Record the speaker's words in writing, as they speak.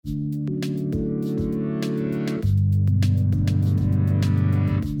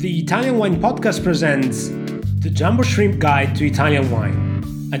The Italian Wine Podcast presents The Jumbo Shrimp Guide to Italian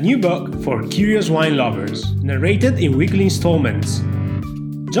Wine, a new book for curious wine lovers, narrated in weekly installments.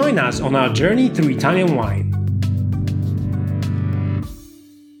 Join us on our journey through Italian wine.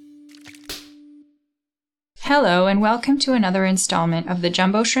 Hello and welcome to another installment of the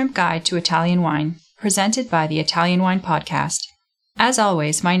Jumbo Shrimp Guide to Italian Wine, presented by the Italian Wine Podcast. As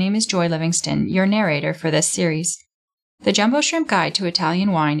always, my name is Joy Livingston, your narrator for this series. The Jumbo Shrimp Guide to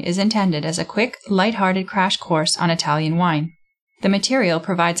Italian Wine is intended as a quick, light-hearted crash course on Italian wine. The material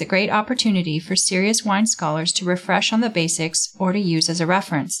provides a great opportunity for serious wine scholars to refresh on the basics or to use as a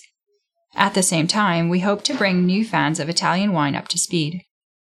reference. At the same time, we hope to bring new fans of Italian wine up to speed.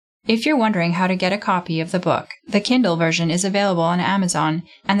 If you're wondering how to get a copy of the book, the Kindle version is available on Amazon,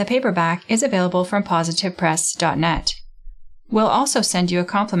 and the paperback is available from positivepress.net. We'll also send you a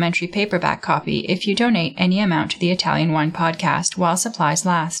complimentary paperback copy if you donate any amount to the Italian Wine Podcast while supplies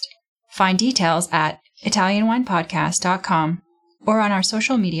last. Find details at italianwinepodcast.com or on our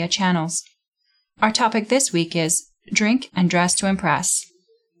social media channels. Our topic this week is Drink and Dress to Impress.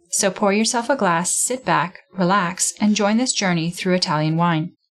 So pour yourself a glass, sit back, relax, and join this journey through Italian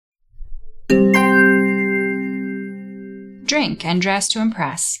wine. Drink and dress to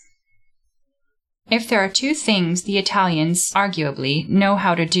impress. If there are two things the Italians, arguably, know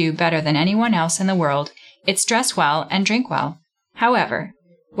how to do better than anyone else in the world, it's dress well and drink well. However,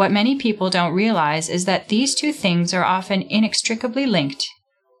 what many people don't realize is that these two things are often inextricably linked.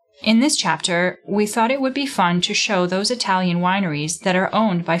 In this chapter, we thought it would be fun to show those Italian wineries that are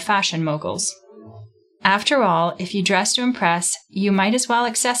owned by fashion moguls. After all, if you dress to impress, you might as well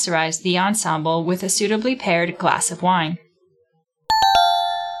accessorize the ensemble with a suitably paired glass of wine.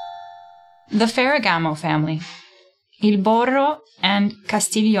 The Ferragamo family, Il Borro and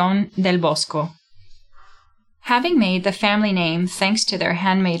Castiglione del Bosco. Having made the family name thanks to their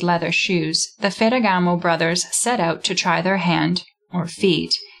handmade leather shoes, the Ferragamo brothers set out to try their hand, or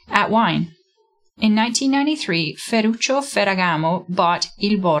feet, at wine. In 1993, Ferruccio Ferragamo bought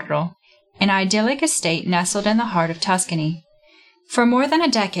Il Borro, an idyllic estate nestled in the heart of Tuscany. For more than a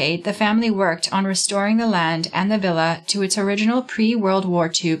decade, the family worked on restoring the land and the villa to its original pre-World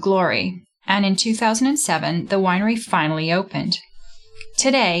War II glory, and in 2007, the winery finally opened.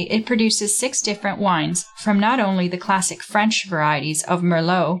 Today, it produces 6 different wines from not only the classic French varieties of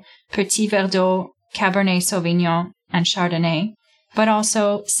Merlot, Petit Verdot, Cabernet Sauvignon, and Chardonnay, but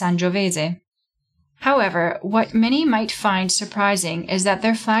also Sangiovese. However, what many might find surprising is that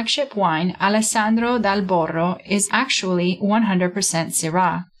their flagship wine, Alessandro dal Borro, is actually 100%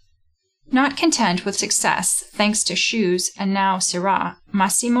 Syrah. Not content with success, thanks to shoes and now Syrah,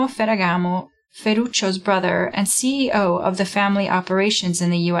 Massimo Ferragamo, Ferruccio's brother and CEO of the family operations in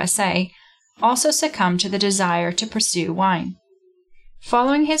the USA, also succumbed to the desire to pursue wine.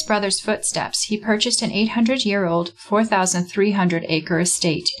 Following his brother's footsteps, he purchased an 800-year-old, 4,300-acre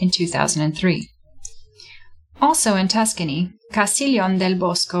estate in 2003. Also in Tuscany, Castiglione del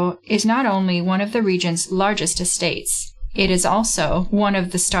Bosco is not only one of the region's largest estates, it is also one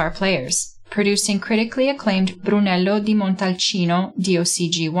of the star players, producing critically acclaimed Brunello di Montalcino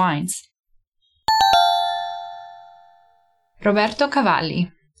DOCG wines. Roberto Cavalli,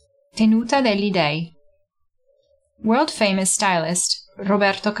 Tenuta degli Dei. World-famous stylist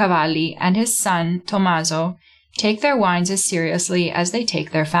Roberto Cavalli and his son Tommaso take their wines as seriously as they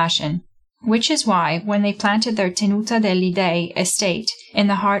take their fashion, which is why, when they planted their Tenuta degli Dei estate in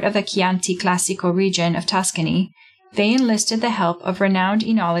the heart of the Chianti Classico region of Tuscany, they enlisted the help of renowned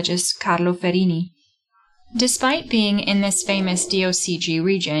enologist Carlo Ferini. Despite being in this famous DOCG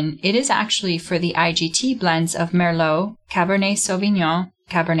region, it is actually for the IGT blends of Merlot, Cabernet Sauvignon,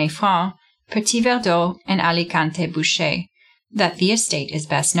 Cabernet Franc, Petit Verdot, and Alicante Bouschet that the estate is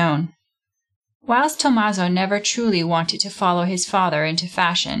best known. Whilst Tommaso never truly wanted to follow his father into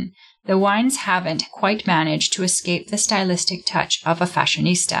fashion, the wines haven't quite managed to escape the stylistic touch of a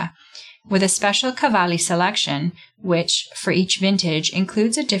fashionista, with a special Cavalli selection, which, for each vintage,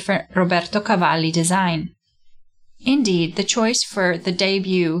 includes a different Roberto Cavalli design. Indeed, the choice for the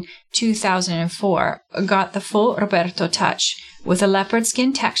debut 2004 got the full Roberto touch, with a leopard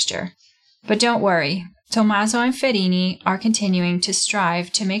skin texture. But don't worry, Tommaso and Ferini are continuing to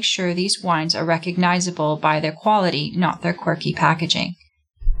strive to make sure these wines are recognizable by their quality, not their quirky packaging.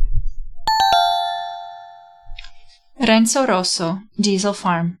 Renzo Rosso, Diesel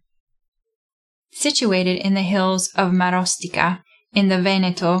Farm. Situated in the hills of Marostica, in the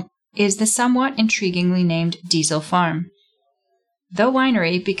Veneto, is the somewhat intriguingly named Diesel Farm. The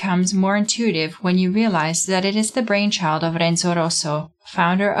winery becomes more intuitive when you realize that it is the brainchild of Renzo Rosso,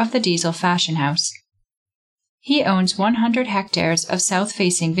 founder of the Diesel fashion house. He owns 100 hectares of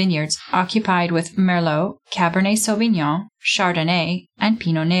south-facing vineyards occupied with Merlot, Cabernet Sauvignon, Chardonnay, and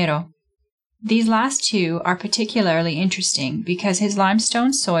Pinot Nero. These last two are particularly interesting because his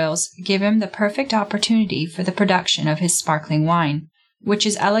limestone soils give him the perfect opportunity for the production of his sparkling wine, which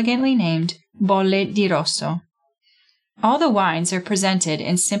is elegantly named Bolle di Rosso. All the wines are presented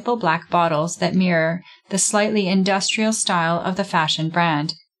in simple black bottles that mirror the slightly industrial style of the fashion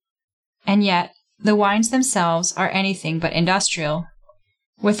brand. And yet, the wines themselves are anything but industrial.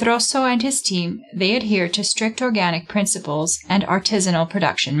 With Rosso and his team, they adhere to strict organic principles and artisanal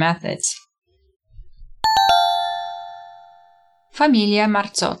production methods. Famiglia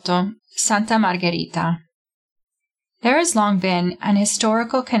Marzotto, Santa Margherita. There has long been an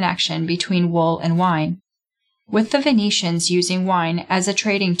historical connection between wool and wine, with the Venetians using wine as a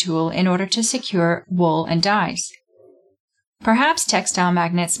trading tool in order to secure wool and dyes. Perhaps textile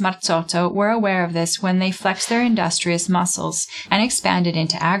magnates Marzotto were aware of this when they flexed their industrious muscles and expanded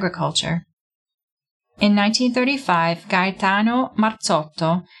into agriculture. In 1935, Gaetano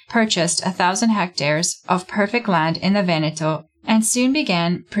Marzotto purchased 1,000 hectares of perfect land in the Veneto and soon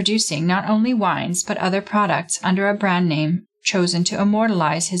began producing not only wines but other products under a brand name chosen to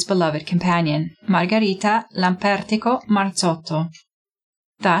immortalize his beloved companion, Margherita Lampertico Marzotto.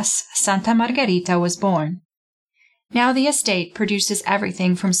 Thus, Santa Margherita was born. Now the estate produces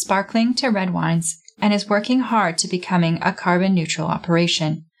everything from sparkling to red wines and is working hard to becoming a carbon-neutral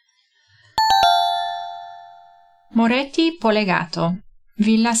operation. Moretti Polegato,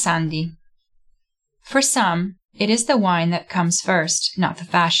 Villa Sandi. For some, it is the wine that comes first, not the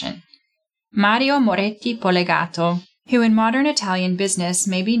fashion. Mario Moretti Polegato, who in modern Italian business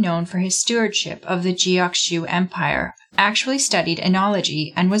may be known for his stewardship of the Giokshu Empire, actually studied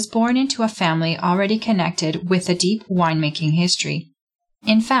enology and was born into a family already connected with a deep winemaking history.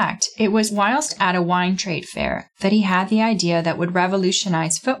 In fact, it was whilst at a wine trade fair that he had the idea that would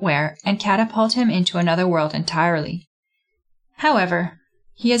revolutionize footwear and catapult him into another world entirely. However,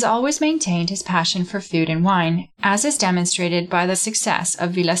 he has always maintained his passion for food and wine, as is demonstrated by the success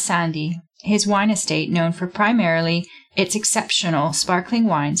of Villa Sandi, his wine estate known for primarily its exceptional sparkling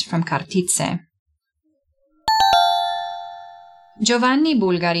wines from Cartizze. Giovanni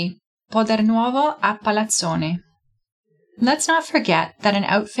Bulgari, Podernuovo a Palazzone. Let's not forget that an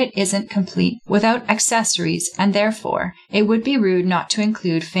outfit isn't complete without accessories, and therefore it would be rude not to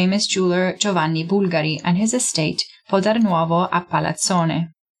include famous jeweler Giovanni Bulgari and his estate Podernuovo a Palazzone.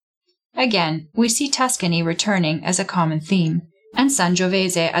 Again, we see Tuscany returning as a common theme, and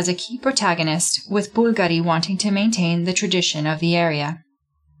Sangiovese as a key protagonist, with Bulgari wanting to maintain the tradition of the area.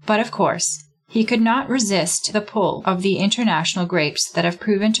 But of course, he could not resist the pull of the international grapes that have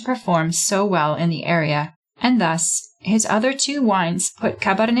proven to perform so well in the area, and thus his other two wines put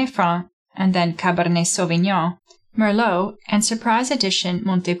Cabernet Franc and then Cabernet Sauvignon, Merlot, and surprise addition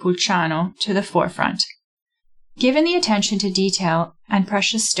Montepulciano to the forefront. Given the attention to detail and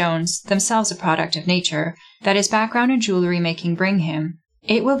precious stones, themselves a product of nature, that his background in jewelry making bring him,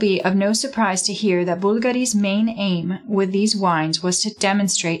 it will be of no surprise to hear that Bulgari's main aim with these wines was to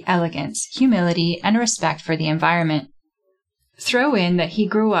demonstrate elegance, humility, and respect for the environment. Throw in that he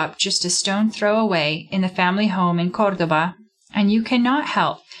grew up just a stone throw away in the family home in Cordoba, and you cannot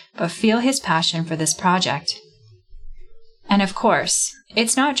help but feel his passion for this project. And of course,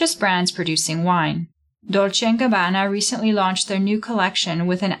 it's not just brands producing wine. Dolce & Gabbana recently launched their new collection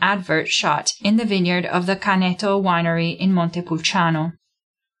with an advert shot in the vineyard of the Caneto winery in Montepulciano.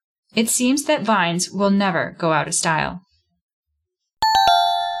 It seems that vines will never go out of style.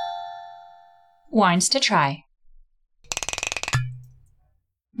 Wines to try.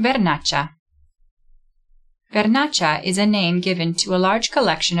 Vernaccia. Vernaccia is a name given to a large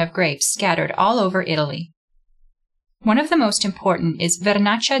collection of grapes scattered all over Italy. One of the most important is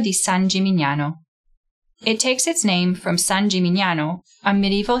Vernaccia di San Gimignano. It takes its name from San Gimignano, a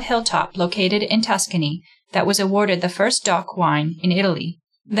medieval hilltop located in Tuscany that was awarded the first DOC wine in Italy,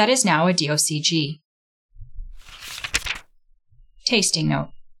 that is now a DOCG. Tasting note.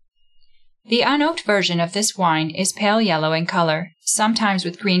 The unoaked version of this wine is pale yellow in color, sometimes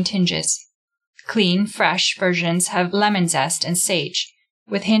with green tinges. Clean, fresh versions have lemon zest and sage,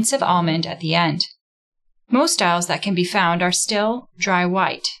 with hints of almond at the end. Most styles that can be found are still dry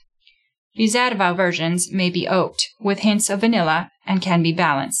white. Riserva versions may be oaked, with hints of vanilla, and can be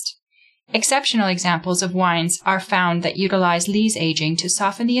balanced. Exceptional examples of wines are found that utilize lees aging to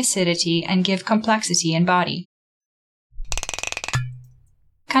soften the acidity and give complexity in body.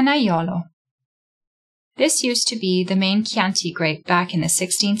 Canaiolo. This used to be the main Chianti grape back in the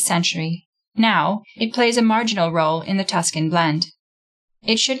 16th century. Now, it plays a marginal role in the Tuscan blend.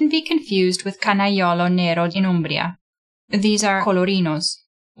 It shouldn't be confused with Canaiolo Nero in Umbria. These are Colorinos,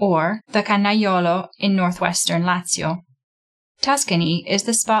 or the Canaiolo in northwestern Lazio. Tuscany is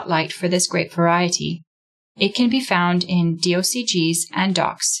the spotlight for this grape variety. It can be found in DOCGs and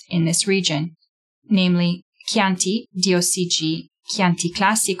DOCs in this region, namely Chianti DOCG, Chianti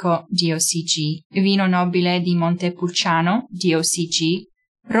Classico DOCG, Vino Nobile di Montepulciano DOCG,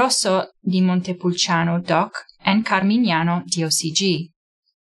 Rosso di Montepulciano DOC, and Carmignano DOCG.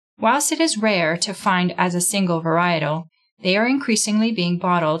 Whilst it is rare to find as a single varietal, they are increasingly being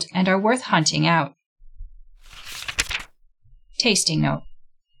bottled and are worth hunting out. Tasting note.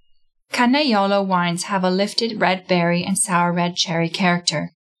 Canaiolo wines have a lifted red berry and sour red cherry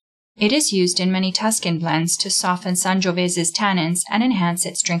character. It is used in many Tuscan blends to soften Sangiovese's tannins and enhance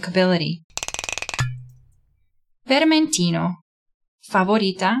its drinkability. Vermentino,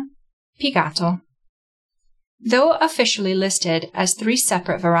 Favorita, Pigato. Though officially listed as 3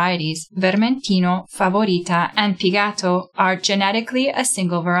 separate varieties, Vermentino, Favorita, and Pigato are genetically a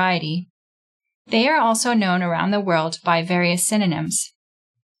single variety. They are also known around the world by various synonyms.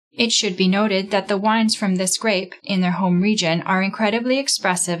 It should be noted that the wines from this grape in their home region are incredibly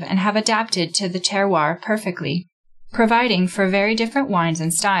expressive and have adapted to the terroir perfectly, providing for very different wines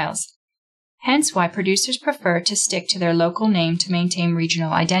and styles. Hence why producers prefer to stick to their local name to maintain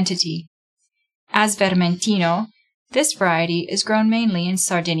regional identity. As Vermentino, this variety is grown mainly in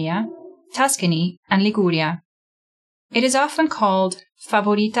Sardinia, Tuscany, and Liguria. It is often called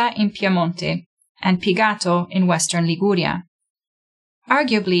Favorita in Piemonte and Pigato in western Liguria.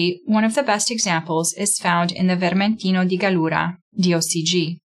 Arguably, one of the best examples is found in the Vermentino di Gallura,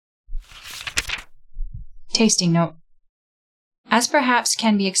 DOCG. Tasting note. As perhaps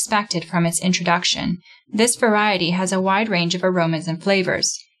can be expected from its introduction, this variety has a wide range of aromas and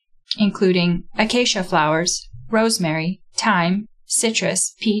flavors, including acacia flowers, rosemary, thyme,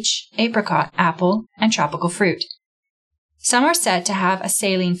 citrus, peach, apricot, apple, and tropical fruit. Some are said to have a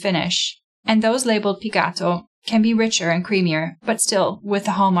saline finish, and those labeled Pigato can be richer and creamier, but still with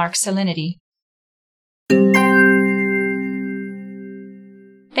the hallmark salinity.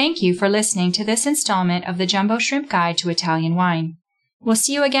 Thank you for listening to this installment of the Jumbo Shrimp Guide to Italian Wine. We'll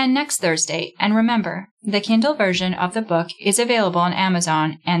see you again next Thursday, and remember, the Kindle version of the book is available on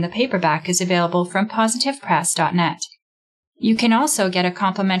Amazon, and the paperback is available from positivepress.net. You can also get a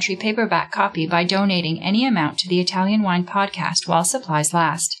complimentary paperback copy by donating any amount to the Italian Wine Podcast while supplies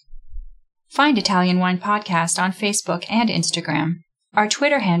last. Find Italian Wine Podcast on Facebook and Instagram. Our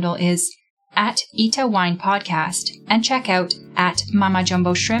Twitter handle is @ItaWinePodcast, and check out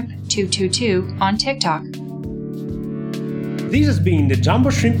 @MamaJumboShrimp222 on TikTok. This has been the Jumbo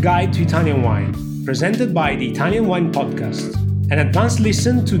Shrimp Guide to Italian Wine, presented by the Italian Wine Podcast, an advanced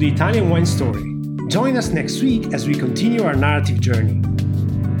listen to the Italian wine story. Join us next week as we continue our narrative journey.